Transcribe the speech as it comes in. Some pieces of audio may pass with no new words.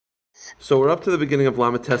So we're up to the beginning of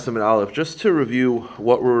Lamed Tesam and Aleph. Just to review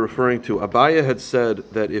what we're referring to, Abaya had said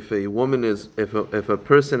that if a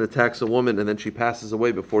person attacks a woman and then she passes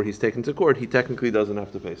away before he's taken to court, he technically doesn't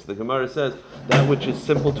have to pay. So the Gemara says that which is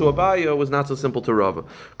simple to Abaya was not so simple to Rava,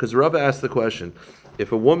 because Rava asked the question: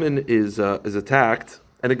 if a woman is attacked,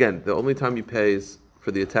 and again, the only time you pay is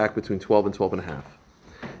for the attack between 12 and 12 and a half.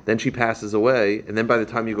 Then she passes away, and then by the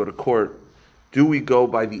time you go to court, do we go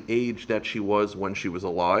by the age that she was when she was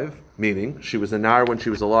alive? Meaning, she was a naira when she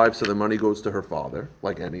was alive, so the money goes to her father,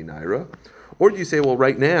 like any naira. Or do you say, well,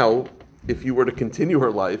 right now, if you were to continue her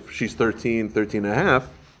life, she's 13 and a half,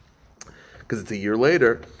 because it's a year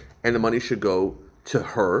later, and the money should go to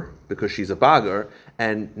her, because she's a bagar,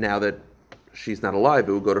 and now that she's not alive,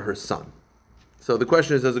 it would go to her son. So the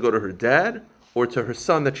question is, does it go to her dad, or to her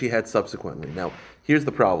son that she had subsequently? Now, here's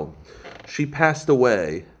the problem. She passed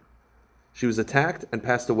away. She was attacked and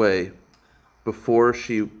passed away before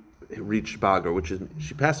she reached Bagar, which is,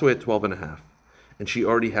 she passed away at 12 and a half, and she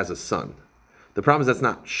already has a son. The problem is that's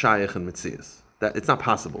not Shayach and Metzias. That it's not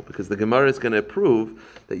possible, because the Gemara is going to prove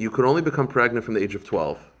that you could only become pregnant from the age of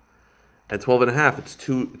 12. At 12 and a half, it's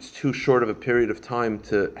too short of a period of time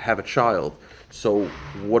to have a child. So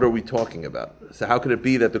what are we talking about? So how could it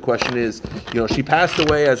be that the question is, she passed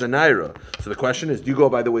away as a naira. So the question is, do you go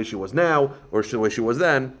by the way she was now, or the way she was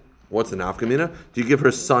then? What's the nafkamina? Do you give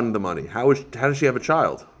her son the money? How does she have a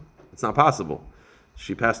child? It's not possible.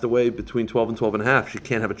 She passed away between 12 and 12 and a half. She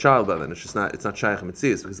can't have a child by then. It's not Shaykh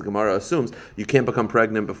Metzias, because the Gemara assumes you can't become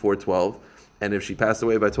pregnant before 12. And if she passed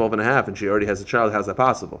away by 12 and a half and she already has a child, how's that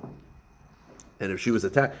possible? And if she was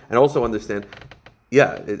attacked, and also understand,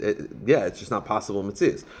 it's just not possible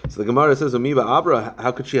Metzias. So the Gemara says, Umiba Abra,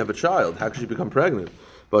 how could she have a child? How could she become pregnant?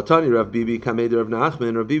 But Tani Rav Bibi Kameder Rav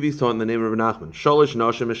Nachman. Rav Bibi is taught in the name of Rav Nachman. Sholish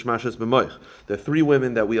Nashim Mishmashas B'moich. There are 3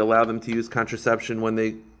 women that we allow them to use contraception when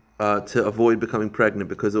they to avoid becoming pregnant,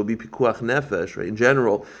 because it will be pikuach nefesh. Right? In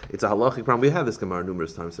general, it's a halachic problem. We have this Gemara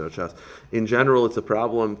numerous times in our chas. In general, it's a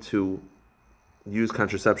problem to use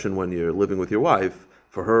contraception when you're living with your wife,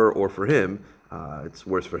 for her or for him. It's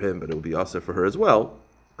worse for him, but it will be also for her as well,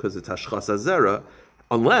 because it's hashchas azera.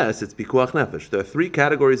 Unless it's pikuach nefesh. There are 3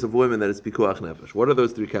 categories of women that it's pikuach nefesh. What are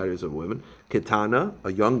those 3 categories of women? Ketana,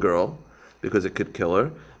 a young girl, because it could kill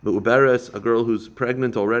her. Me'uberes, a girl who's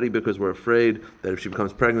pregnant already, because we're afraid that if she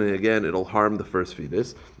becomes pregnant again, it'll harm the first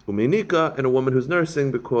fetus. Umenika, and a woman who's nursing,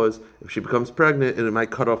 because if she becomes pregnant, it might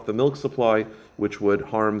cut off the milk supply, which would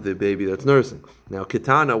harm the baby that's nursing. Now,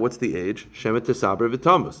 Ketana, what's the age? Shemet Tesaber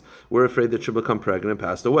Vitamus. We're afraid that she'll become pregnant and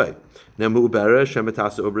passed away. Now, Mu'uberes, Shemet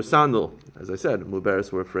Tasa Ober Sandal. As I said,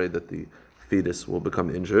 Mu'uberes, we're afraid that the fetus will become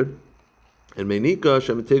injured. And Meinika,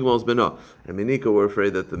 Shemet Tigmal's Bina. And Meinika, we're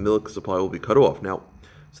afraid that the milk supply will be cut off. Now,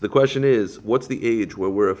 so the question is, what's the age where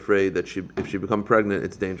we're afraid that if she becomes pregnant,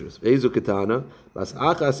 it's dangerous? Ezu Ketana, Bas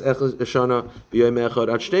Achas Eshana V'yom Echad,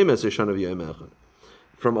 Ad Shtemes Eshana V'yom Echad.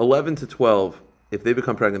 From 11 to 12, if they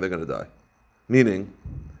become pregnant, they're going to die. Meaning,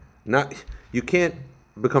 you can't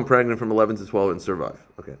become pregnant from 11 to 12 and survive.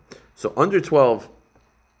 Okay, so under 12,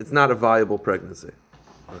 it's not a viable pregnancy.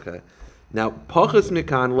 Okay, now pachas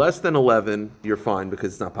mikan, less than 11, you're fine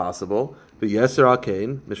because it's not possible. But yeser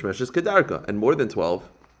akain mishmeshes kedarka, and more than 12,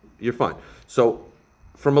 you're fine. So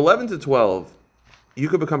from 11 to 12, you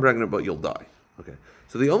could become pregnant, but you'll die. Okay,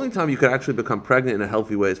 so the only time you could actually become pregnant in a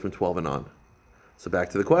healthy way is from 12 and on. So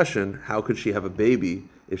back to the question, how could she have a baby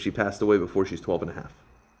if she passed away before she's 12 and a half?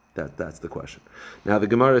 That's the question. Now the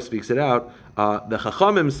Gemara speaks it out. The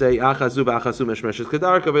Chachamim say, Achazu v'achasu meshmeshes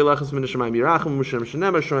kedarka ve'lechas min hashemayim yirachim v'shem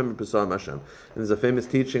shenem hashem v'pesam Hashem. And there's a famous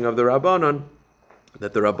teaching of the Rabbanon,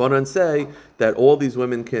 that the Rabbanon say that all these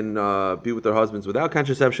women can be with their husbands without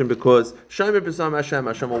contraception, because Shem v'pesam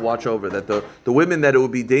Hashem will watch over. That the women that it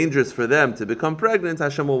would be dangerous for them to become pregnant,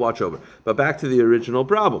 Hashem will watch over. But back to the original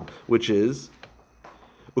problem, which is,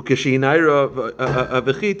 and if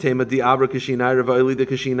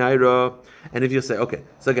you say, okay,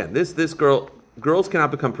 so again, this girls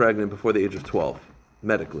cannot become pregnant before the age of 12,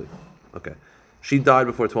 medically. Okay, she died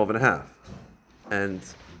before 12 and a half, and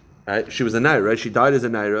she was a naira, right? She died as a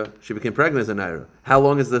naira. She became pregnant as a naira. How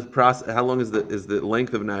long is the process? How long is the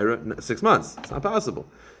length of naira? 6 months. It's not possible.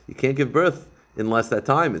 You can't give birth in less that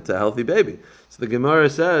time. It's a healthy baby. So the Gemara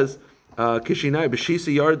says, you can't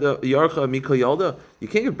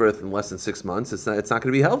give birth in less than 6 months. It's not going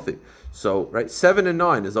to be healthy. So, right, 7 and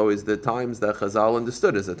 9 is always the times that Chazal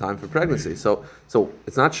understood as a time for pregnancy. So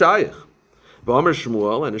it's not shayach. V'amar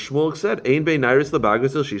Shmuel, and Shmuel said, Ein bei nairis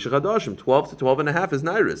lebagas el shisha chadashim. 12 to 12 and a half is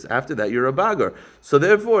nairis. After that, you're a bagar. So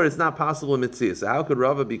therefore, it's not possible in Metzias. So how could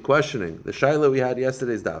Rava be questioning the shaila we had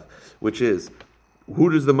yesterday's daf, which is, who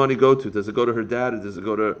does the money go to? Does it go to her dad or does it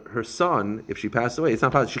go to her son if she passed away? It's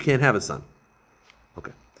not possible. She can't have a son.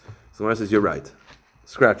 Okay. So the Gemara says, you're right.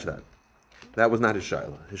 Scratch that. That was not his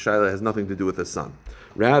shaila. His shaila has nothing to do with his son.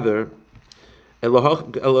 Rather,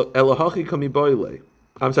 Elohachi kami boile.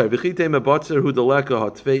 I'm sorry, and don't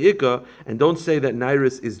say that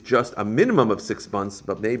Nairis is just a minimum of 6 months,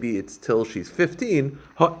 but maybe it's till she's 15.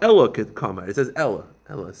 Ella could come. It says Ella.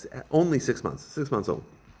 Ella is only 6 months. 6 months old.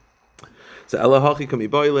 So Ella hachi kami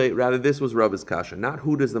boile. Rather, this was Rabba's kasha. Not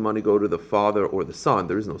who does the money go to, the father or the son.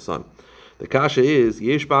 There is no son. The kasha is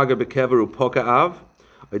yesh bagar bekever upokaav,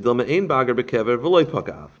 idil me'ein bagar bekever v'loy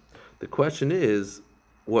pokaav. The question is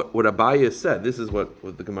what Abaya said. This is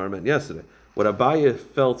what the Gemara meant yesterday. What Abaya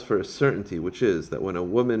felt for a certainty, which is that when a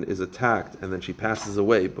woman is attacked and then she passes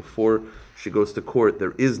away before she goes to court,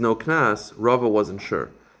 there is no knas. Rava wasn't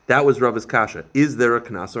sure. That was Rava's kasha. Is there a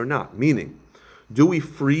knas or not? Meaning, do we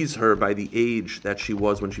freeze her by the age that she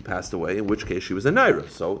was when she passed away, in which case she was a naira,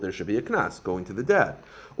 so there should be a knas going to the dad?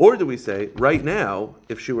 Or do we say, right now,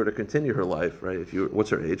 if she were to continue her life, right? What's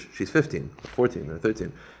her age? She's 15, 14, or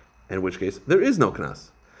 13, in which case there is no knas.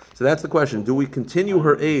 So that's the question. Do we continue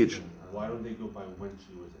her age? Why don't they go by when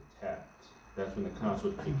she was attacked? That's when the knas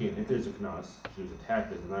would kick in. If there's a knas, she was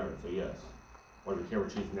attacked as an naira, so yes. Or do we care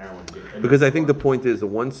what she's now? Because I think the point is that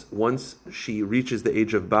once she reaches the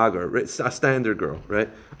age of bagar, right, a standard girl, right?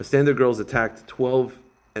 A standard girl is attacked at 12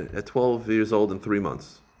 years old and 3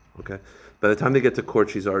 months. Okay, by the time they get to court,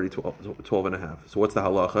 she's already 12 and a half. So what's the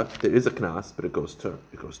halacha? There is a knas, but it goes to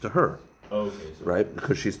her. Okay, so right?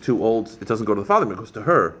 Because she's too old, it doesn't go to the father, but it goes to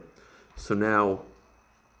her. So now,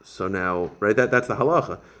 right? That's the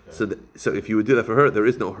halacha. Okay. So if you would do that for her, there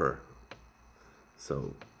is no her.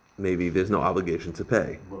 So maybe there's no obligation to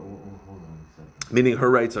pay. Hold on a second. Meaning her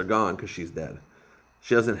rights are gone because she's dead.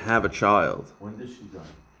 She doesn't have a child. When did she die?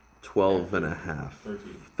 12 and a half.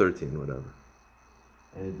 13, whatever.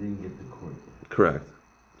 And it didn't get to court yet. Correct.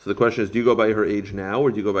 So the question is, do you go by her age now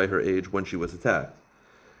or do you go by her age when she was attacked?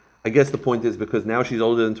 I guess the point is because now she's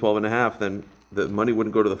older than 12 and a half, then the money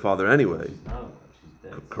wouldn't go to the father anyway. She's not alive.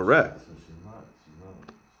 She's dead. Correct. So she's not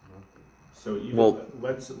So even, well,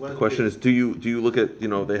 let's the question is, do you look at,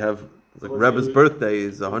 they have, like So Rebbe's birthday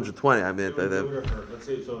is 120. I mean, let's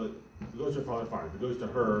say, so it goes to her father, fine. If it goes to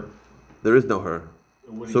her, there is no her.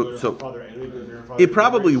 would he So- go to so- her father anyway because they're her father? It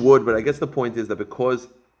probably would, but I guess the point is that because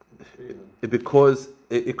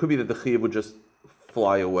it could be that the chiyuv would just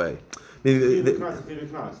fly away.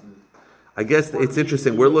 I guess it's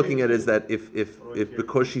interesting. We're looking at is that if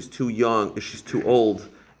because she's too young, if she's too old,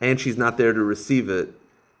 and she's not there to receive it,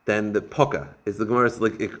 then the poka is the Gemara.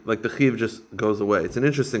 Like the chiyuv just goes away. It's an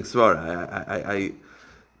interesting svara.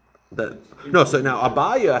 So now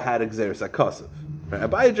Abaya had exeris akasav. Right?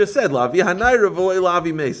 Abaya just said lavi hanayra v'loy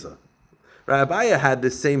lavi mesa. Right? Abaya had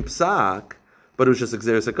the same psak, but it was just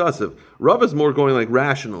exeris akasav. Rav is more going like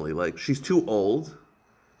rationally, like she's too old,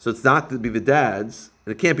 so it's not to be the dad's,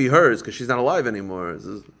 and it can't be hers because she's not alive anymore.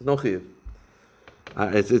 There's no chiyuv.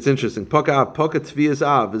 It's interesting. Poka tviyas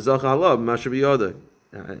av v'zach alav mashav yoda.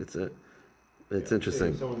 It's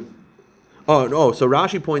interesting. Oh no! So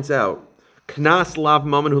Rashi points out, knas lav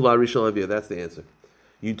maman hu la rishal aviyah. That's the answer.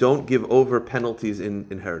 You don't give over penalties in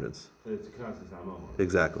inheritance. It's a knas, it's not mama.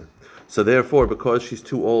 Exactly. So therefore, because she's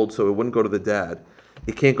too old, so it wouldn't go to the dad.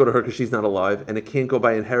 It can't go to her because she's not alive, and it can't go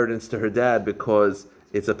by inheritance to her dad because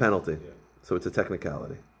it's a penalty. Yeah. So it's a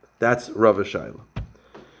technicality. That's Rav Shaila.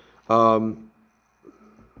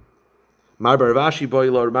 Marbar Ravashi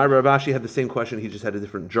boiler. Marbar Ravashi had the same question. He just had a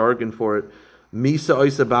different jargon for it. Misa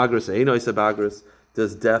oisa bagris, ein oisa bagris.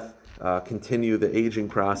 Does death continue the aging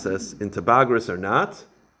process into bagris or not?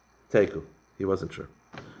 Teku. He wasn't sure.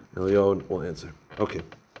 Eliyahu will answer. Okay.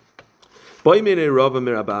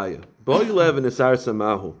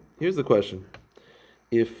 Here's the question.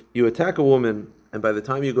 If you attack a woman and by the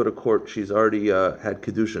time you go to court she's already had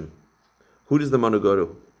kedushin, who does the money go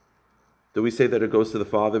to? Do we say that it goes to the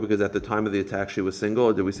father because at the time of the attack she was single,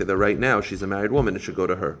 or do we say that right now she's a married woman, it should go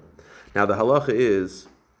to her? Now the halacha is,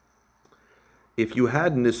 if you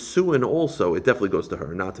had nisuin also, it definitely goes to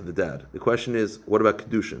her, not to the dad. The question is, what about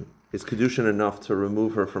kedushin? Is kedushin enough to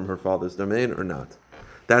remove her from her father's domain or not?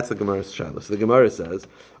 That's the Gemara's shaila. So the Gemara says,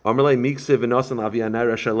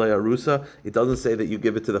 it doesn't say that you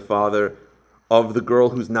give it to the father of the girl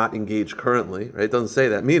who's not engaged currently, right? It doesn't say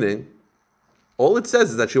that, meaning, all it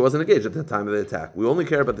says is that she wasn't engaged at the time of the attack. We only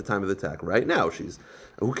care about the time of the attack. Right now,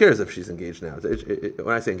 who cares if she's engaged now?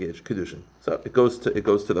 When I say engaged, kedushin. So it goes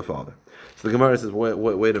to the father. So the Gemara says,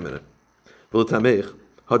 wait a minute. Why don't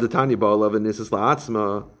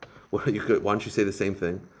you say the same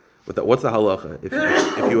thing? What's the halacha?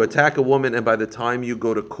 If you attack a woman and by the time you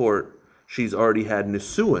go to court, she's already had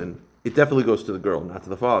nisuin, it definitely goes to the girl, not to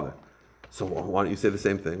the father. So why don't you say the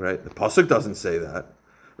same thing, right? The pasuk doesn't say that,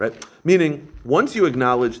 right? Meaning, once you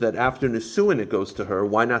acknowledge that after nisuin it goes to her,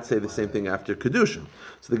 why not say the same thing after kedushin?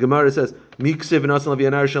 So the Gemara says, "Miksiv nasan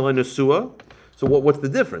laviyanar shalai nesua." So what's the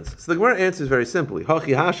difference? So the Gemara answers very simply.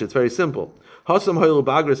 Hachi hash, it's very simple. Hasam hoylu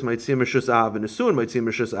bagris might see mishus av and nesuin might see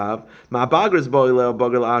mishus av. Ma bagris boileo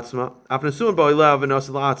bagel atzma. Af nesuin boileo and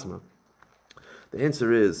nasal atzma. The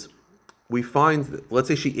answer is, we find that, let's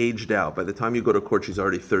say she aged out. By the time you go to court, she's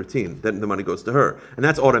already 13. Then the money goes to her. And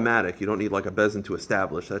that's automatic. You don't need like a bezin to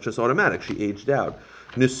establish. That's just automatic. She aged out.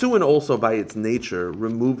 Nesuin also, by its nature,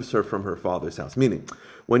 removes her from her father's house. Meaning,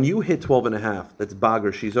 when you hit 12 and a half, that's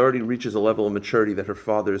bagger, she's already reaches a level of maturity that her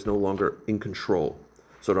father is no longer in control.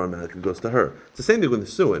 So it automatically goes to her. It's the same thing with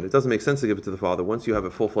nesuin. It doesn't make sense to give it to the father. Once you have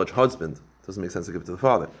a full-fledged husband, it doesn't make sense to give it to the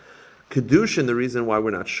father. Kedushin, the reason why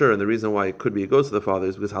we're not sure, and the reason why it could be it goes to the father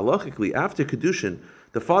is because halachically, after Kedushin,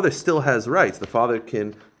 the father still has rights. The father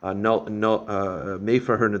can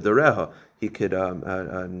mefer her nedereha. He could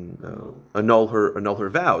annul her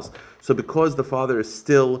vows. So because the father is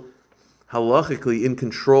still halachically in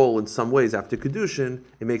control in some ways after Kedushin,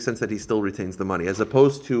 it makes sense that he still retains the money, as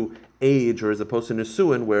opposed to age or as opposed to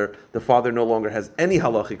Nesuin, where the father no longer has any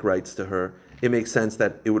halachic rights to her. It makes sense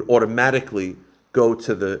that it would automatically go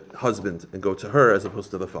to the husband and go to her as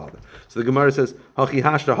opposed to the father. So the Gemara says, "Hachi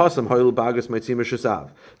hashta hasam hoyl bagas mitzim mishasav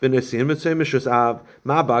v'nesim mitzim mishasav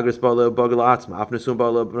ma bagas balo bagel atzma afnesum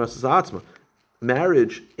balo b'nasas atzma."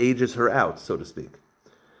 Marriage ages her out, so to speak.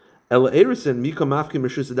 El erison miko mafki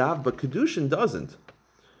mishusadav, but kedushin doesn't.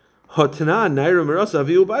 Hotana naira mirasa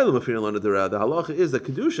aviu bailam afinalana dera. The halacha is that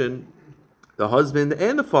kedushin, the husband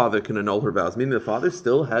and the father can annul her vows, meaning the father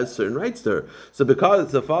still has certain rights to her. So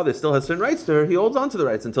because the father still has certain rights to her, he holds on to the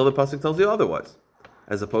rights until the pasuk tells you otherwise.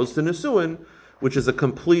 As opposed to Nesuin, which is a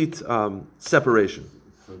complete separation.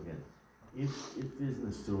 So again, if there's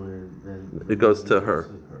Nesuin, then it goes to her.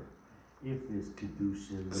 If there's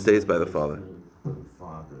Kedushin, stays by the father.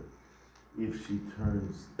 If she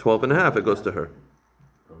turns 12 and a half, it goes to her.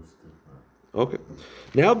 Goes to her. Okay.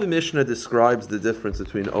 Now the Mishnah describes the difference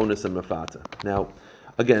between onus and mafata. Now,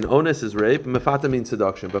 again, onus is rape, mafata means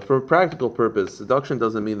seduction. But for a practical purpose, seduction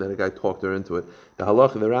doesn't mean that a guy talked her into it. The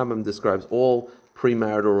halacha, the Rambam describes all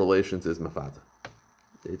premarital relations as mafata.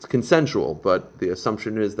 It's consensual, but the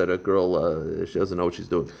assumption is that a girl, she doesn't know what she's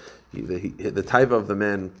doing. The taiva of the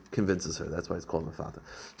man convinces her. That's why it's called mafata.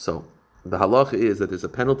 So the halacha is that there's a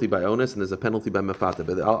penalty by onus and there's a penalty by mafata.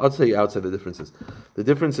 But I'll tell you outside the differences. The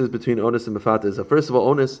differences between onus and mafata is that, first of all,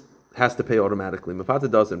 onus has to pay automatically. Mafata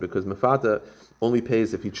doesn't, because mafata only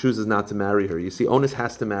pays if he chooses not to marry her. You see, onus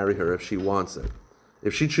has to marry her if she wants it.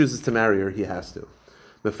 If she chooses to marry her, he has to.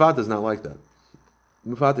 Mafata is not like that.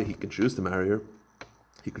 Mafata, he can choose to marry her.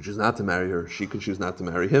 He could choose not to marry her. She could choose not to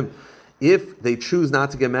marry him. If they choose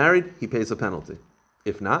not to get married, he pays a penalty.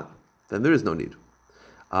 If not, then there is no need.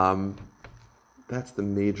 That's the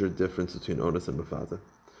major difference between onus and mafata.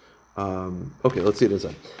 Okay, let's see it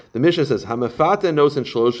inside. The Mishnah says, "Hamafata nos in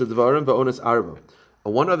shlosha dvarim va'onus arba."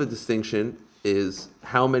 One other distinction is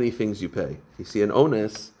how many things you pay. You see, an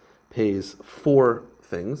onus pays 4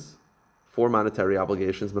 things, 4 monetary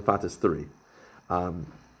obligations. Mafata is 3.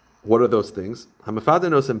 What are those things? Hamafata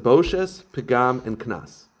nos in boshes, pigam, and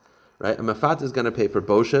knas. Right? A mafata is going to pay for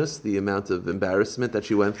boshes, the amount of embarrassment that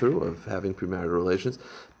she went through of having premarital relations.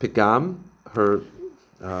 Pigam, her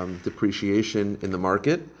depreciation in the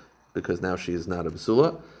market, because now she is not a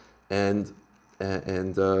basula, and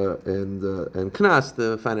knas,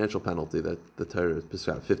 the financial penalty that the Torah is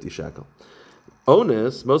prescribed, 50 shekel.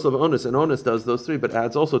 Onus, most of onus, and onus does those 3, but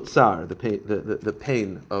adds also tsar, the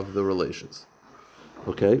pain of the relations.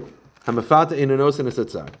 Okay? Hamafata in anosin is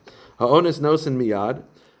tsar. Ha'onus nosin miyad.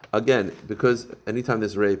 Again, because anytime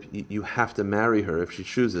there's rape, you have to marry her if she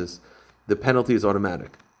chooses. The penalty is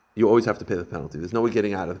automatic. You always have to pay the penalty. There's no way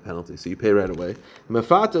getting out of the penalty, so you pay right away.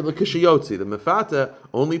 Mafata l'kishiyotzi. The mafata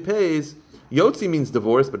only pays. Yotzi means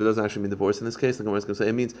divorce, but it doesn't actually mean divorce in this case. The Gemara is going to say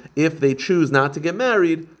it means if they choose not to get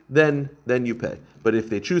married, then you pay. But if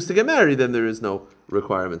they choose to get married, then there is no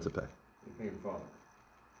requirement to pay. You pay the father.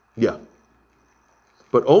 Yeah.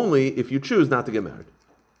 But only if you choose not to get married.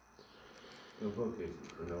 In both cases.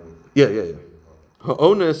 Yeah.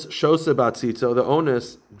 Ha'onus shosa batzitzo. The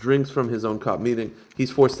onus drinks from his own cup, meaning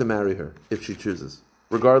he's forced to marry her if she chooses,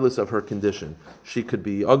 regardless of her condition. She could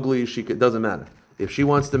be ugly. Doesn't matter. If she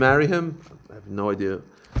wants to marry him, I have no idea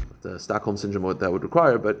the Stockholm syndrome what that would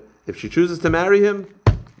require. But if she chooses to marry him,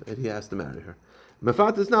 then he has to marry her.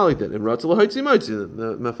 Mefata is not like that. And Ratzal Haitzi Moitzi,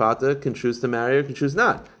 the Mefata can choose to marry or can choose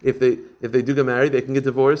not. If they do get married, they can get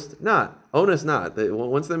divorced. Not. Onus not.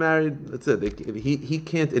 Once they're married, that's it. He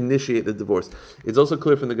can't initiate the divorce. It's also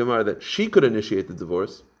clear from the Gemara that she could initiate the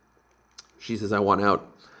divorce. She says, I want out.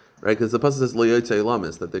 Right? Because the pasuk says Lo Yotzei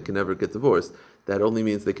Lamis, that they can never get divorced. That only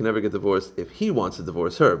means they can never get divorced if he wants to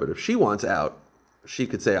divorce her. But if she wants out, she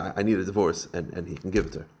could say, I need a divorce, and he can give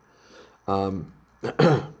it to her.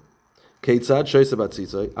 Keitzad shoysa bat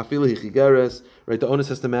tzitzoi, afilu hi chigeres, right? The onus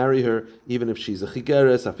has to marry her, even if she's a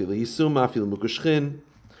chigeres, afilu hi suma, afilu mukushchin.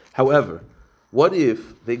 However, what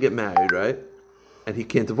if they get married, right? And he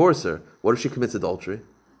can't divorce her? What if she commits adultery?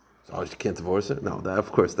 Oh, she can't divorce her? No, that,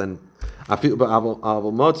 of course, then, but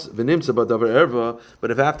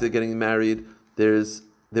if after getting married, there was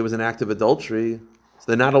an act of adultery, so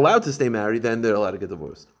they're not allowed to stay married, then they're allowed to get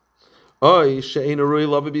divorced. Or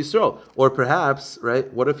perhaps,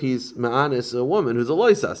 right, what if he's ma'anis, a woman who's a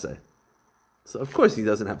loisase? So of course he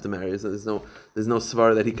doesn't have to marry. There's no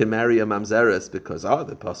svar that he can marry a mamzeres because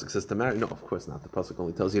the pasuk says to marry. No, of course not. The pasuk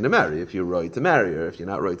only tells you to marry. If you're right to marry her, if you're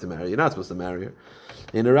not right to marry, you're not supposed to marry her.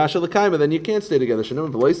 In a rasha l'kaima, then you can't stay together.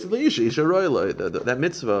 That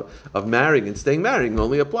mitzvah of marrying and staying married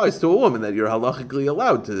only applies to a woman that you're halachically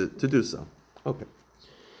allowed to do so. Okay.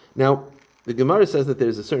 Now, the Gemara says that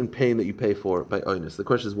there's a certain pain that you pay for by oinus. The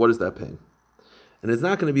question is, what is that pain? And it's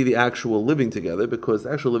not going to be the actual living together, because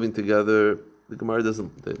the actual living together, the Gemara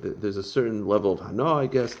doesn't, there's a certain level of hana, I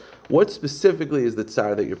guess. What specifically is the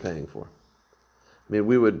tsar that you're paying for? I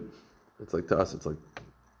mean, it's like to us, it's like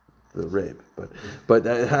the rape, but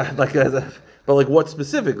what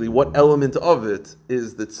specifically, what element of it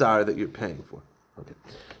is the tsar that you're paying for? Okay.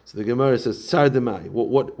 So the Gemara says, Tsar demai.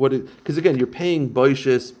 Because again, you're paying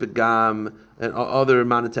boishis, begam, and other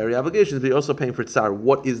monetary obligations, but you're also paying for tsar.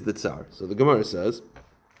 What is the tsar? So the Gemara says,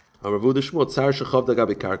 throwing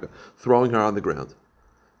her on the ground.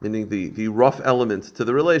 Meaning the rough element to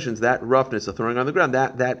the relations, that roughness of throwing her on the ground,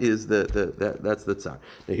 that's the tsar.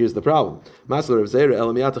 Now here's the problem. And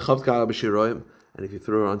if you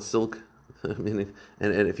threw her on silk, meaning,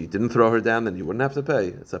 and if you didn't throw her down, then you wouldn't have to pay.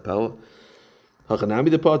 It's a pel. And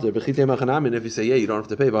if you say, yeah, you don't have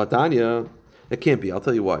to pay, it can't be. I'll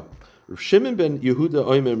tell you why. Rav Shimon ben Yehuda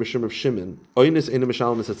Oimer Mishum Rav Shimon Oinus Eina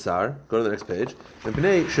Mishalmis Atzar. Go to the next page. And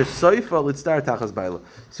Bnei Shesoifa Litzar Tachas Baila.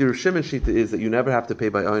 See, Rav Shimon's shita is that you never have to pay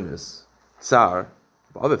by Oinus Tsar,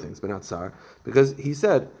 other things, but not Tsar, because he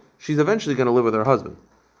said she's eventually going to live with her husband.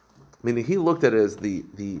 Meaning he looked at it as the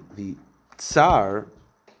Tsar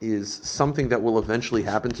is something that will eventually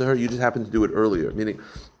happen to her. You just happen to do it earlier. Meaning,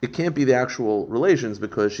 it can't be the actual relations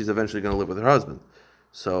because she's eventually going to live with her husband.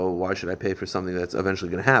 So why should I pay for something that's eventually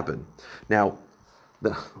going to happen? Now,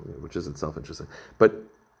 which is itself interesting. But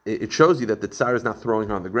it shows you that the tsar is not throwing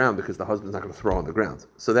her on the ground because the husband's not going to throw her on the ground.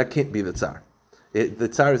 So that can't be the tsar. The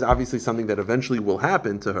tsar is obviously something that eventually will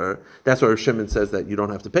happen to her. That's why Rav Shimon says that you don't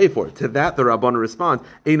have to pay for it. To that, the Rabbana respond,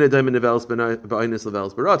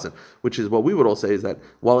 which is what we would all say is that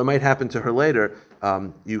while it might happen to her later,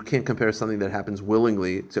 you can't compare something that happens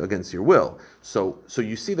willingly against your will. So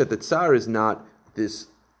you see that the tsar is not this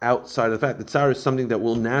outside of the fact. The tsar is something that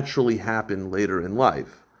will naturally happen later in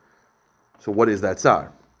life. So what is that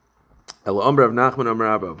tsar? There's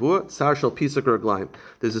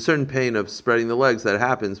a certain pain of spreading the legs that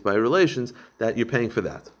happens by relations that you're paying for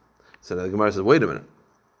that. So the Gemara says, wait a minute.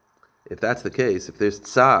 If that's the case, if there's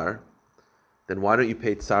tsar, then why don't you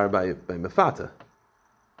pay tsar by mefata?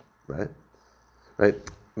 Right?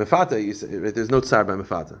 Mefata, you say, right? There's no tsar by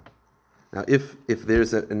mefata. Now, if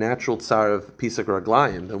there's a natural tsar of pisak or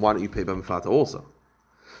aglayim, then why don't you pay by mefata also?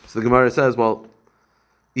 So the Gemara says, well,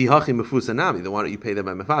 Ihachi mefusanami, then why don't you pay them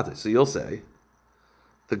by mefata? So you'll say,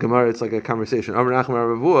 the Gemara, it's like a conversation. I'll tell you,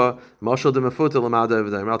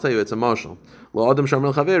 it's a mashal.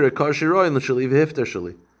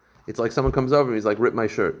 It's like someone comes over and he's like, rip my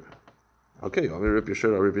shirt. Okay, you want me to rip your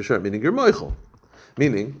shirt? I'll rip your shirt. Meaning you're moichel.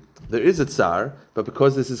 Meaning, there is a tsar, but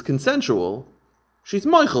because this is consensual, she's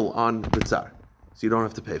moichel on the tsar. So you don't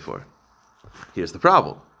have to pay for it. Here's the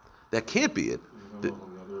problem. That can't be it.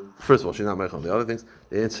 First of all, she's not Michael on the other things.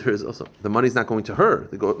 The answer is also, the money's not going to her.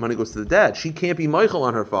 The money goes to the dad. She can't be Michael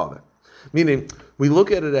on her father. Meaning, we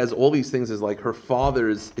look at it as all these things as like her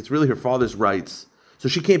father's, it's really her father's rights. So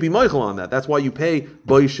she can't be Michael on that. That's why you pay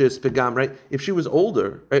Boishis, Pegam, right? If she was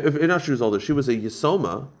older, she was older, she was a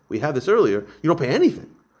Yisoma, we had this earlier, you don't pay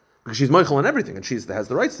anything. Because she's Michael on everything, and she has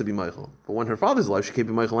the rights to be Michael. But when her father's alive, she can't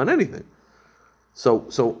be Michael on anything. So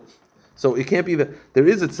it can't be that there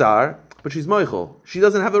is a tsar, but she's Michael. She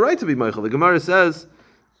doesn't have the right to be Michael. The Gemara says,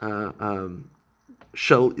 it's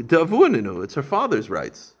her father's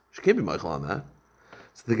rights. She can't be Michael on that.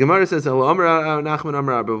 So the Gemara says, the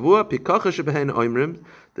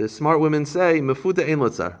smart women say, Mefuta ein lo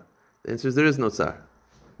tsar. The answer is there is no tsar.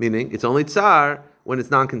 Meaning, it's only tsar when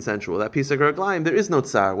it's non-consensual. That piece of Raglaim, there is no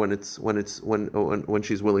tsar when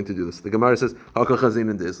she's willing to do this. The Gemara says, I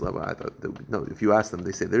thought, no, if you ask them,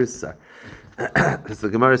 they say there is tsar. So the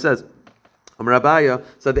Gemara says, Rabaya,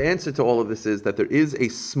 so the answer to all of this is that there is a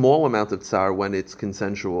small amount of tsar when it's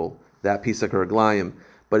consensual, that piece of Raglaim,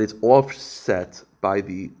 but it's offset by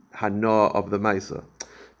the hana of the maisa,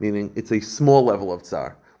 meaning it's a small level of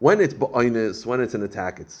tsar. When it's ba'inus, when it's an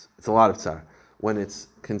attack, it's a lot of tsar. When it's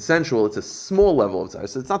consensual, it's a small level of tsar.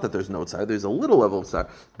 So it's not that there's no tsar, there's a little level of tsar,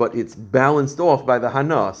 but it's balanced off by the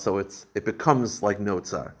hana, so it becomes like no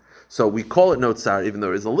tsar. So we call it no tsar, even though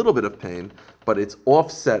there is a little bit of pain, but it's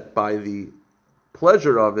offset by the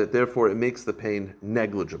pleasure of it, therefore it makes the pain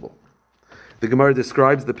negligible. The Gemara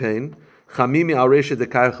describes the pain, chamimi al reshe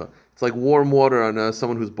dekarcha. It's like warm water on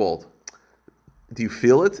someone who's bald. Do you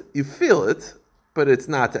feel it? You feel it, but it's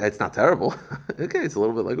not terrible. Okay, it's a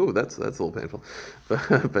little bit like, oh, that's a little painful.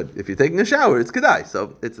 But if you're taking a shower, it's kedai.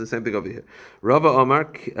 So it's the same thing over here. Rava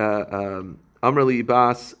Amar Amar li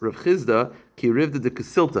Bas Rav Chizda ki rivda de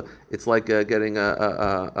kasilta. It's like getting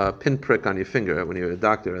a pinprick on your finger when you're a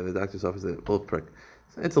doctor at the doctor's office. A little prick.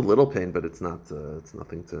 It's a little pain, but it's not. It's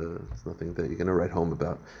nothing that you're going to write home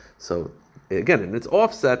about. So again, and it's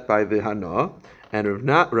offset by the hana. And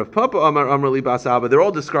Rav Papa Amar Amar li Bas Abba. They're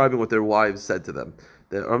all describing what their wives said to them.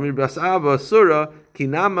 The Amar Bas Abba Surah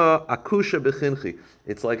Kinama Akusha Bechinchi.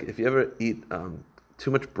 It's like if you ever eat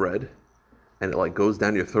too much bread, and it like goes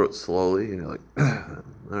down your throat slowly, and you're like,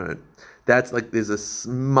 all right. That's like there's a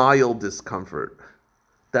mild discomfort.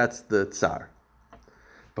 That's the tsar.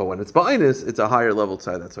 But when it's ba'inus, it's a higher level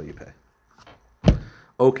tsar. That's what you pay.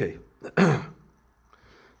 Okay.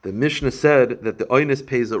 The Mishnah said that the oinus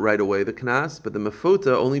pays it right away, the knas, but the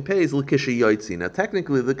mefuta only pays l'kisha yotzi. Now,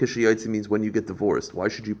 technically, l'kisha yotzi means when you get divorced. Why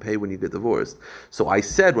should you pay when you get divorced? So I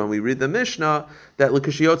said when we read the Mishnah that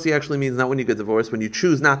l'kisha yotzi actually means not when you get divorced, when you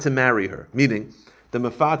choose not to marry her. Meaning, the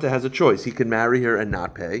mefata has a choice. He can marry her and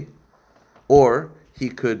not pay, or he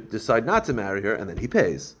could decide not to marry her and then he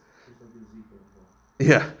pays.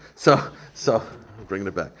 Yeah. So. Bringing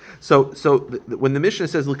it back. So when the Mishnah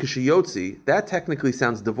says l'kishiyotzi, that technically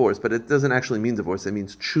sounds divorce, but it doesn't actually mean divorce. It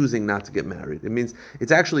means choosing not to get married. It means it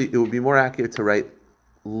would be more accurate to write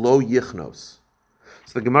lo yichnos.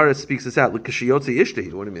 So the Gemara speaks this out. L'kishiyotzi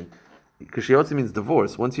ishtahi. What do you mean? Kishiyotzi means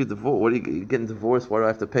divorce. Once you divorce, what are you getting divorced? What do I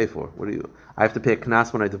have to pay for? I have to pay a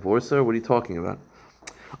knas when I divorce her? What are you talking about?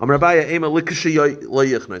 When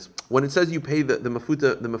it says you pay the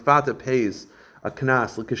mefata pays a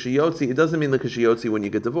knas l'kishiyotzi, it doesn't mean l'kishiyotzi when you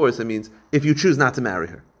get divorced. It means if you choose not to marry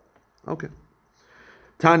her. Okay.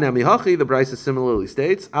 Tanya mihachi, the Brisa similarly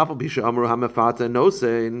states, afal bisha amru hamefata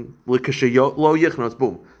nosein l'kishiyot lo yichnos.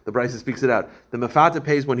 Boom. The Brisa speaks it out. The mefata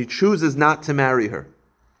pays when he chooses not to marry her.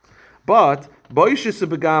 But boishis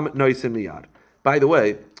begam noisin miyad. By the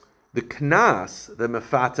way, the knas the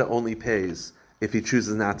mefata only pays if he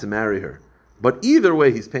chooses not to marry her. But either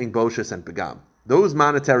way, he's paying boshis and begam. Those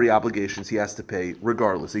monetary obligations he has to pay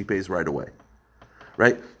regardless. He pays right away.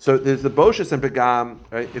 Right? So there's the boshas and begam.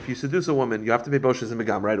 Right? If you seduce a woman, you have to pay boshas and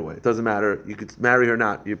begam right away. It doesn't matter. You could marry her or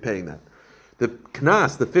not. You're paying that. The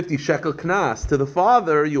knas, the 50 shekel knas, to the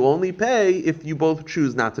father, you only pay if you both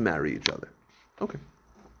choose not to marry each other. Okay.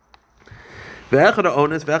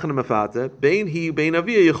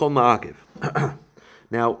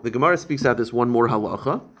 Now, the Gemara speaks out this one more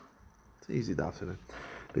halacha. It's an easy daf today.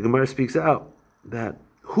 The Gemara speaks out that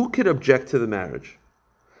who could object to the marriage?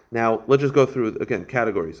 Now, let's just go through, again,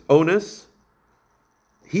 categories. Onus,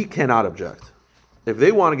 he cannot object. If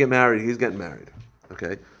they want to get married, he's getting married.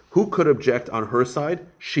 Okay? Who could object on her side?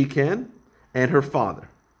 She can, and her father.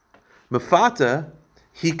 Mefata,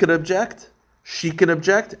 he could object, she can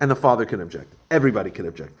object, and the father can object. Everybody can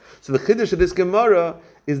object. So the chiddush of this Gemara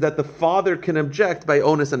is that the father can object by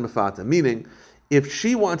onus and mefata. Meaning, if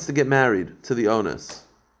she wants to get married to the onus,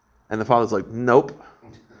 and the father's like, nope,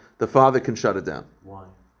 the father can shut it down. Why?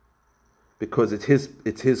 Because it's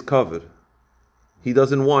his covered. He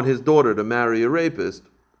doesn't want his daughter to marry a rapist.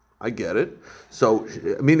 I get it. So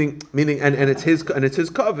meaning and it's his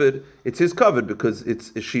covered. It's his covered because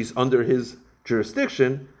she's under his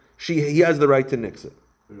jurisdiction. He has the right to nix it.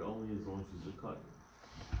 But only as long as she's a cut.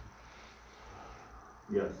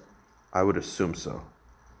 Yes. I would assume so.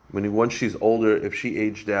 Once she's older, if she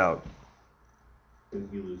aged out, Then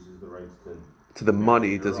he loses the rights to the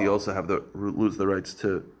money, does he also have lose the rights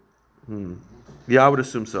to? Yeah, I would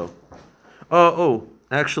assume so.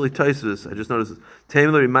 Actually, Taisus, I just noticed this.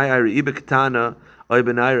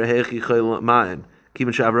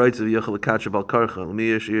 Kiven Shavraitz of Yochel Kacha Balkarcha.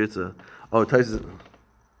 Lemir Shirtza. Oh, Taisus.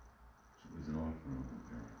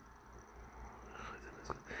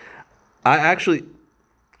 I actually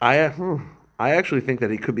think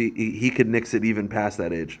that he could nix it even past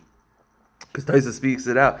that age. Because Taisa speaks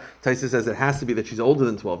it out. Taisa says it has to be that she's older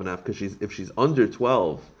than 12 and a half, because if she's under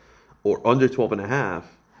 12 or under 12 and a half,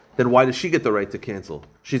 then why does she get the right to cancel?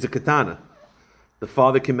 She's a katana. The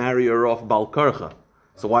father can marry her off balkarcha.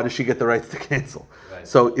 So why does she get the right to cancel? Right.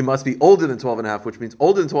 So it must be older than 12 and a half, which means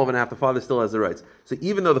older than 12 and a half, the father still has the rights. So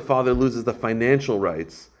even though the father loses the financial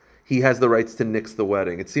rights, he has the rights to nix the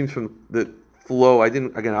wedding. It seems from the flow,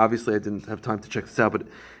 obviously I didn't have time to check this out, but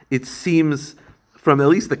it seems from at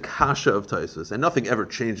least the kasha of Taisus, and nothing ever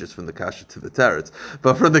changes from the kasha to the teretz,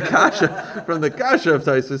 but from the kasha of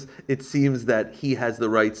Taisus, it seems that he has the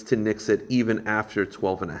rights to nix it even after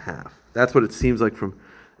 12 and a half. That's what it seems like from,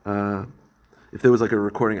 if there was like a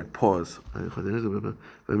recording at pause. I think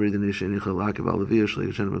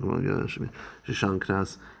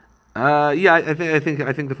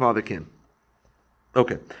the father can.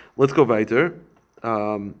 Okay, let's go weiter.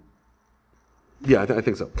 I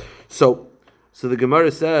think so. So the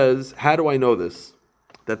Gemara says, how do I know this?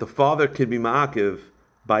 That the father can be ma'akiv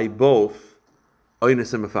by both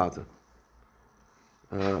oinus and mefata.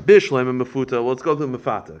 Bishlem and mefuta. Let's go to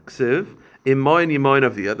mefata. Ksiv. Imoin yimoin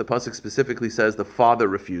avia. The pasuk specifically says the father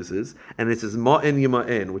refuses, and it says ma'en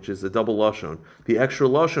yima'en, which is a double lashon. The extra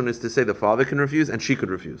lashon is to say the father can refuse and she could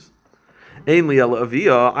refuse. Ein li el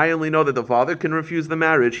avia. I only know that the father can refuse the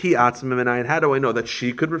marriage. He atzmim and I. How do I know that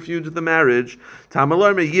she could refuse the marriage?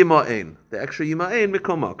 Tamalar me yima'en. The extra yima'en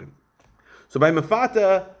mikol makim. So by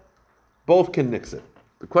mefata, both can nix it.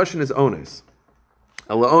 The question is ones.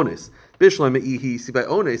 Ela ones. Bishlam me'ihi. See by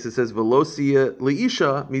ones it says velosia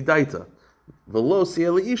leisha midaita.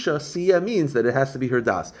 Velosia leisha. Sia means that it has to be her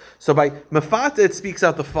das. So by mefata it speaks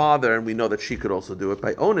out the father, and we know that she could also do it.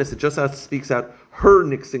 By ones it just speaks out her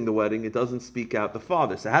nixing the wedding. It doesn't speak out the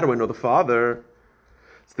father. So how do I know the father?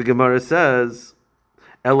 So the Gemara says,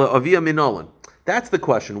 Ela avia minolan. That's the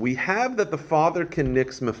question. We have that the father can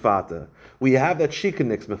nix mefata. We have that she can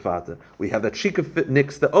nix mefata. We have that she can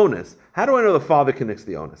nix the onus. How do I know the father can nix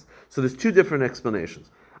the onus? So there's two different explanations.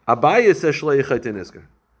 Abaya says shlei chaytin isker.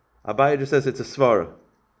 Abaya just says it's a svara.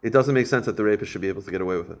 It doesn't make sense that the rapist should be able to get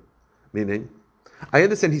away with it. Meaning, I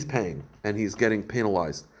understand he's paying and he's getting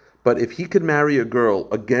penalized. But if he could marry a girl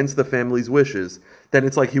against the family's wishes, then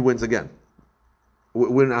it's like he wins again.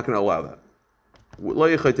 We're not going to allow that.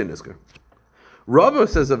 Rava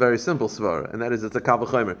says a very simple svara, and that is it's a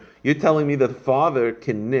kavachomer. You're telling me that the father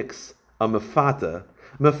can nix a mefata.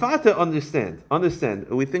 Mefata, understand.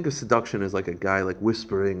 We think of seduction as like a guy like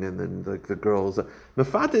whispering, and then like the girls.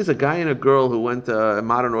 Mefata is a guy and a girl who went to a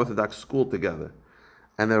modern Orthodox school together,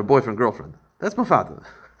 and they're boyfriend girlfriend. That's mefata.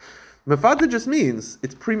 Mefata just means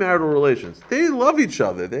it's premarital relations. They love each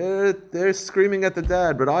other. They're screaming at the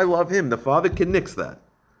dad, but I love him. The father can nix that.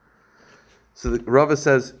 So the Rava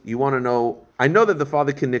says, you want to know, I know that the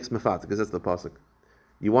father can nix mefata, because that's the pasuk.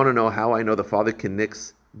 You want to know how I know the father can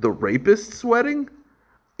nix the rapist's wedding?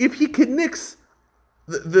 If he can nix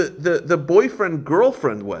the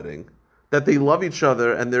boyfriend-girlfriend wedding, that they love each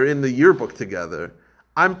other and they're in the yearbook together,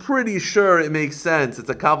 I'm pretty sure it makes sense. It's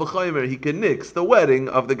a kal v'chomer. He can nix the wedding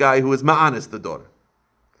of the guy who is ma'anis the daughter.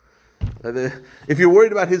 If you're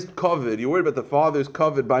worried about his covet, you're worried about the father's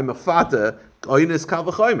covet by mefata, oinis kal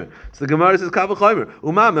v'chomer. So the Gemara says kal v'chomer.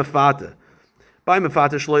 Uma mefata. By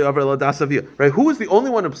mefata shloi over l'dasavia. Right? Who is the only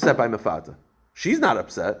one upset by mefata? She's not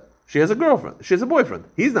upset. She has a girlfriend. She has a boyfriend.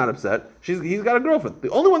 He's not upset. He's got a girlfriend. The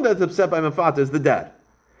only one that's upset by mefata is the dad.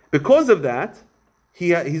 Because of that,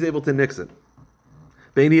 he's able to nix it.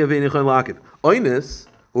 Oinus,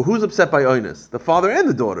 well, who's upset by Oinus? The father and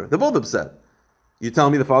the daughter. They're both upset. You tell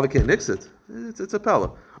me the father can't nix it? It's a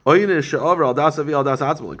pella. So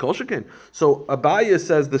Abaya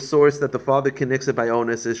says the source that the father can nix it by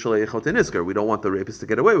Oinus is Shalei Chotin Isker. We don't want the rapist to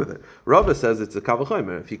get away with it. Rava says it's a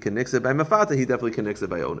kavachomer. If he can nix it by Mefata, he definitely can nix it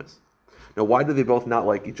by Oinus. Now, why do they both not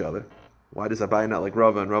like each other? Why does Abaya not like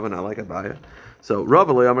Rava and Rava not like Abaya? So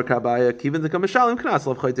Rava loyamar kabaya kivin dekam mishalim knas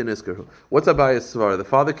lav chaytin iskeru. What's Abaya's svar? The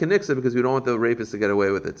father can nix it because we don't want the rapist to get away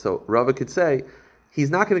with it. So Rava could say he's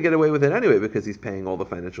not going to get away with it anyway because he's paying all the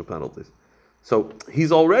financial penalties. So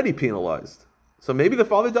he's already penalized. So maybe the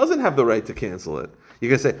father doesn't have the right to cancel it. You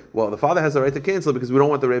can say, well, the father has the right to cancel it because we don't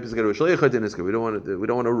want the rapist to get away. We don't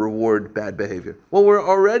want to reward bad behavior. Well, we're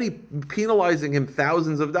already penalizing him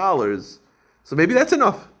thousands of dollars. So maybe that's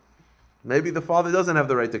enough. Maybe the father doesn't have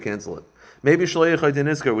the right to cancel it. Maybe Shalei Chaytin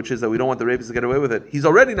Isker, which is that we don't want the rapist to get away with it. He's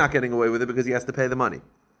already not getting away with it because he has to pay the money.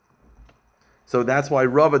 So that's why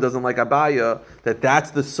Rava doesn't like Abaya,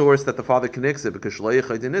 that's the source that the father can nix it, because Shlo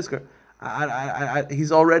Yichai Din Nizkar,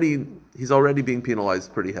 he's already being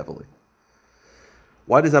penalized pretty heavily.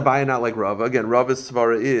 Why does Abaya not like Rava? Again, Rava's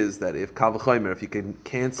svara is that if Kal V'chomer, if he can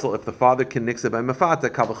cancel, if the father can nix it by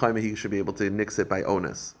Mefata, Kal V'chomer, he should be able to nix it by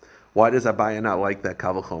Onus. Why does Abaya not like that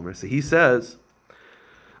Kal V'chomer? So he says,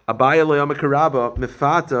 Abaya lo yama karaba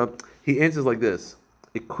Mefata, he answers like this.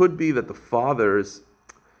 It could be that the father's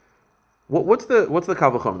what's the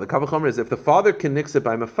Kal V'chomer? The Kal V'chomer is if the father can nix it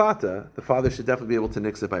by Mefata, the father should definitely be able to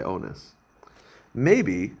nix it by Onus.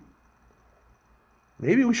 Maybe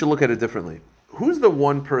we should look at it differently. Who's the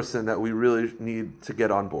one person that we really need to get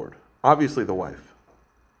on board? Obviously the wife.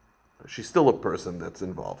 She's still a person that's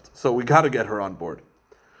involved. So we got to get her on board.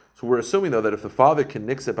 So we're assuming, though, that if the father can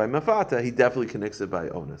nix it by Mefata, he definitely can nix it by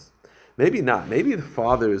Onus. Maybe not. Maybe the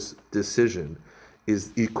father's decision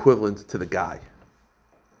is equivalent to the guy.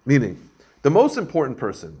 Meaning, the most important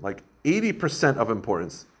person, like 80% of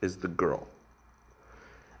importance, is the girl.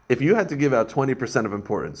 If you had to give out 20% of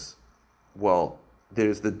importance, well,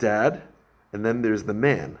 there's the dad, and then there's the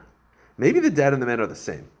man. Maybe the dad and the man are the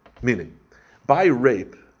same. Meaning, by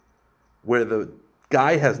rape, where the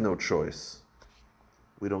guy has no choice,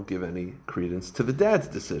 we don't give any credence to the dad's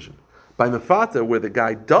decision. By Mefata, where the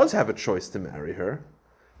guy does have a choice to marry her,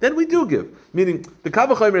 then we do give. Meaning, the Kal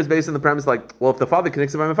V'chomer is based on the premise like, well, if the father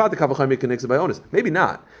connects it by Mefata, Kal V'chomer connects it by Onus. Maybe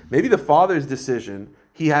not. Maybe the father's decision,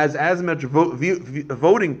 he has as much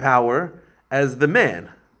voting power as the man.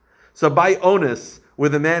 So by Onus, where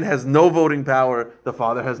the man has no voting power, the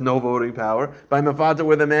father has no voting power. By Mefata,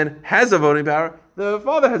 where the man has a voting power, the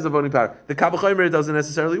father has a voting power. The Kal V'chomer doesn't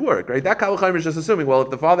necessarily work, right? That Kal V'chomer is just assuming, well, if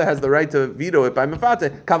the father has the right to veto it by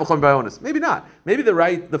Mefata, Kal V'chomer by Onus. Maybe not. Maybe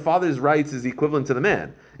the father's rights is equivalent to the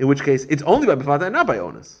man, in which case it's only by Mefata and not by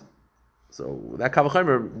Onus. So that Kal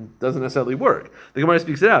V'chomer doesn't necessarily work. The Gemara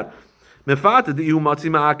speaks it out. Mefata di'u matzi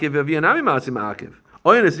ma'akiv aviyanami matzi ma'akiv.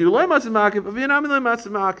 Onus di'u loy matzi ma'akiv aviyanami loy matzi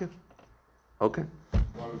ma'akiv. Okay.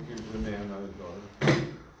 Why would we give it to the man, not his daughter?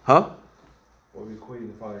 Huh? Why would we equate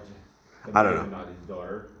the father to the I don't man, know. not his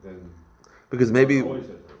daughter? Then Because maybe always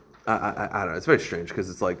says it. I don't know. It's very strange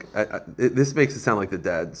because it's like this makes it sound like the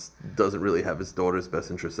dad doesn't really have his daughter's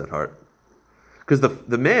best interests at heart. Because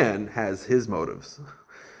the man has his motives.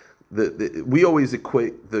 We always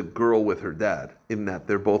equate the girl with her dad in that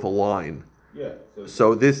they're both aligned. Yeah.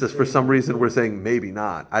 So this is for some reason we're saying maybe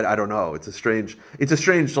not. I don't know. It's a strange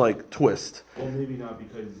like twist. Well, maybe not,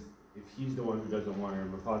 because if he's the one who doesn't want her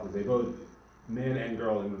in Mefata, they both, man and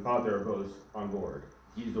girl in Mefata, are both on board.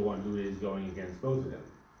 He's the one who is going against both of them.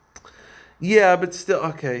 Yeah, but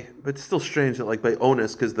still strange that like by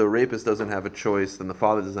Onus, because the rapist doesn't have a choice, then the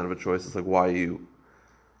father doesn't have a choice. It's like, why are you?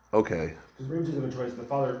 Okay. Because the rapist doesn't have a choice. The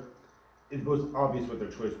father, it's most obvious what their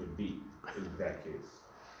choice would be in that case.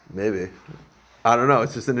 Maybe. I don't know.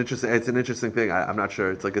 It's just an interesting thing. I'm not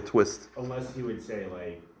sure. It's like a twist. Unless he would say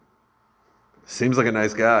like, seems like a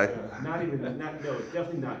nice guy. no, it's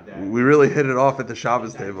definitely not that. We really hit it off at the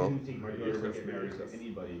Shabbos table. I didn't think my daughter would get married to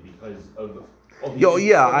anybody because of all Yo,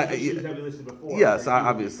 yeah, issues that we listed before. Yes, Like, he was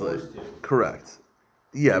obviously. forced to. Correct.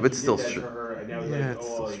 Yeah, but He still did that strange. to her, and now he's Yeah, like, it's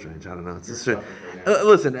oh, still like, strange. I don't know. It's you're strange. suffering right now.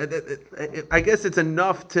 Listen, I guess it's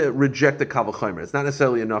enough to reject the Kal V'chomer. It's not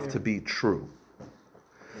necessarily enough to be true.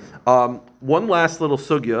 One last little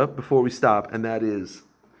sugya before we stop, and that is,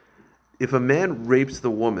 if a man rapes the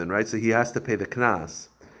woman, right, so he has to pay the knas,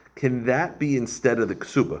 can that be instead of the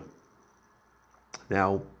ksuba?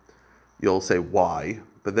 Now, you'll say, why?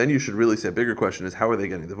 But then you should really say, a bigger question is, how are they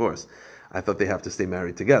getting divorced? I thought they have to stay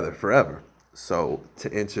married together forever. So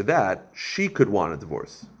to answer that, she could want a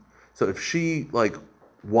divorce. So if she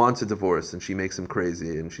wants a divorce and she makes him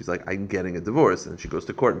crazy and she's like, I'm getting a divorce, and she goes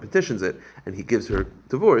to court and petitions it and he gives her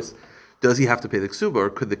divorce, does he have to pay the ksuba,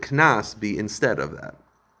 or could the knas be instead of that?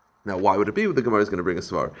 Now, why would it be? The Gemara is going to bring a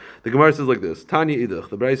svar. The Gemara says like this: Tanya idach,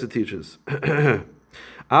 the Brisa teaches.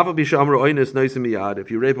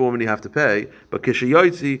 If you rape a woman, you have to pay. But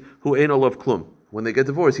kishayoytzi hu ein olav klum. When they get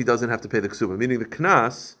divorced, he doesn't have to pay the ksuba, meaning the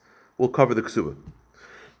knas will cover the ksuba.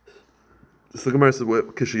 So the Gemara says,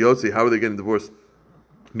 kishayotzi, how are they getting divorced?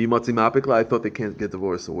 I thought they can't get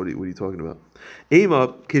divorced. So what are you talking about? Ema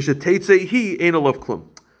kishateitze he ein olav klum.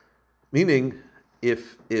 Meaning,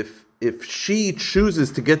 if she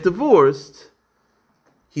chooses to get divorced,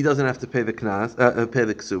 he doesn't have to pay the knas, pay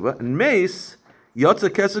the ksuba. And mace yotza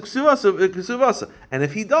kesek ksuvasa. And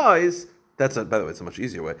if he dies, by the way, it's a much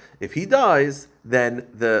easier way. If he dies, then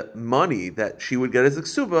the money that she would get as a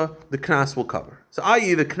ksuba, the knas will cover. So,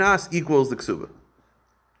 i.e., the knas equals the ksuba.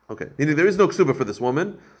 Okay, meaning there is no ksuba for this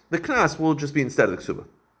woman. The knas will just be instead of the ksuba.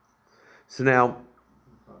 So now,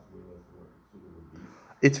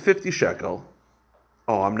 it's 50 shekel.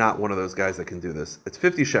 Oh, I'm not one of those guys that can do this. It's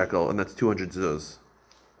 50 shekel, and that's 200 zuz.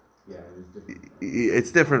 Yeah, it was different.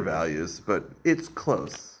 It's different values, but it's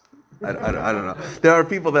close. I don't know. There are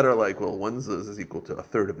people that are like, well, one zuz is equal to a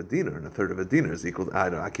third of a dinar, and a third of a dinar is equal to,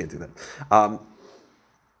 I can't do that.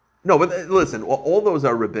 No, but listen, all those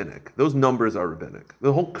are rabbinic. Those numbers are rabbinic.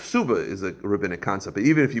 The whole ksuba is a rabbinic concept. But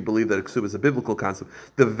even if you believe that a ksuba is a biblical concept,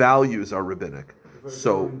 the values are rabbinic.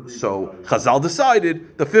 So Chazal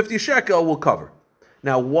decided the 50 shekel will cover.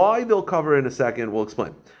 Now, why they'll cover in a second, we'll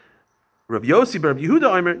explain. Rav Yossi Bar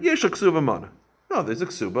Yehuda Aimer, yesh a ksuba mana. No, there's a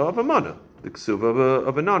ksuba of a mana, the ksuba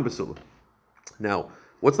of a non-basula. Now,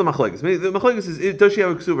 what's the machlekes? The machlekes is, does she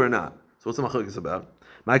have a ksuba or not? So what's the machlekes about?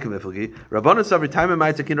 Rabbanan Savri time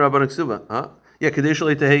might takin Rabbanan Ksuba. Yeah,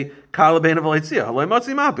 Kadeshali Tehe Kalabain of Alitzia. Halay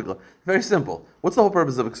Matzi Mapikla. Very simple. What's the whole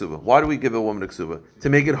purpose of a ksuba? Why do we give a woman a ksuba? To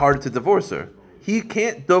make it hard to divorce her. He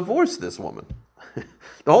can't divorce this woman.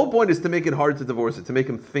 The whole point is to make it hard to divorce her, to make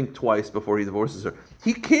him think twice before he divorces her.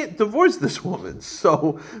 He can't divorce this woman.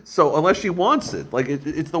 So unless she wants it, like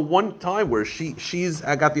it's the one time where she's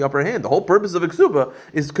got the upper hand. The whole purpose of a ksuba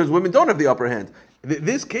is because women don't have the upper hand.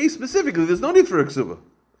 This case specifically, there's no need for a ksuba.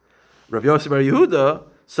 Rav Yossi Bar Yehuda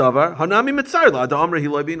Savar Hanami Mitzarla Da Amr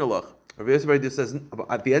Hilai Bin Alach. Rav Yossi Bar Yehuda says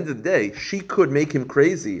at the end of the day, she could make him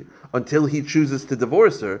crazy until he chooses to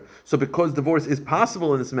divorce her. So because divorce is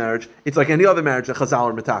possible in this marriage, it's like any other marriage that Chazal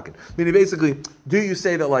or Metakin. Meaning basically, do you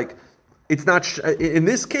say that like it's not in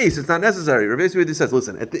this case it's not necessary? Rav Yossi Bar Yehuda says,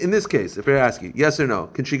 listen, in this case, if I ask you, yes or no,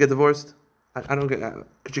 can she get divorced? I don't get.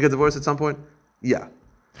 Could she get divorced at some point? Yeah.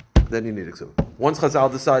 Then you need a ksuba. Once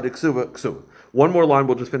Chazal decided ksuba. One more line,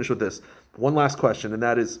 we'll just finish with this. One last question, and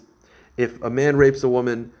that is, if a man rapes a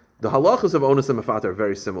woman, the halachas of onus and mafata are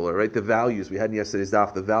very similar, right? The values, we had in yesterday's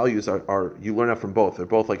daf, the values are you learn that from both. They're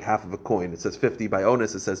both like half of a coin. It says 50 by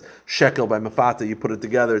onus, it says shekel by mafata. You put it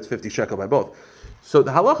together, it's 50 shekel by both. So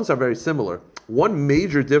the halachas are very similar. One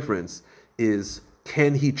major difference is,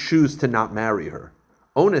 can he choose to not marry her?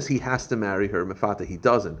 Onus, he has to marry her. Mefata, he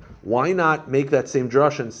doesn't. Why not make that same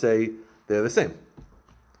drush and say they're the same?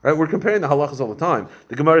 Right? We're comparing the halachas all the time.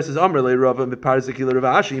 The Gemara says, "Amr le Rava miparzikil Rava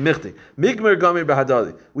Ashi michti migmer gamir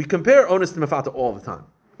bahadadi." We compare onus to mefata all the time.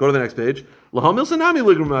 Go to the next page. Lahamil sanami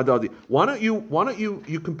ligmer bahadadi. Why don't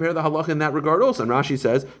you compare the halacha in that regard also? And Rashi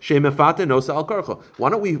says, "She mefata nosa al karcha." Why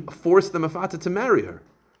don't we force the mefata to marry her?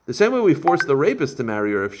 The same way we force the rapist to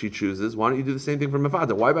marry her if she chooses, why don't you do the same thing for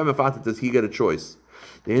mefata? Why by mefata does he get a choice?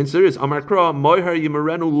 The answer is Amar Kra Moiher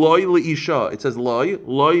Yimarenu Loi Leisha. It says Loi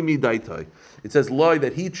Midaitai. It says Loi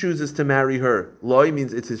that he chooses to marry her. Loi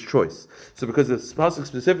means it's his choice. So because the pasuk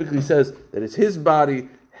specifically says that it's his body,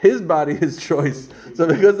 his choice. So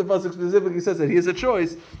because the pasuk specifically says that he has a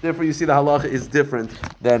choice, therefore you see the halacha is different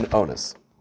than onus.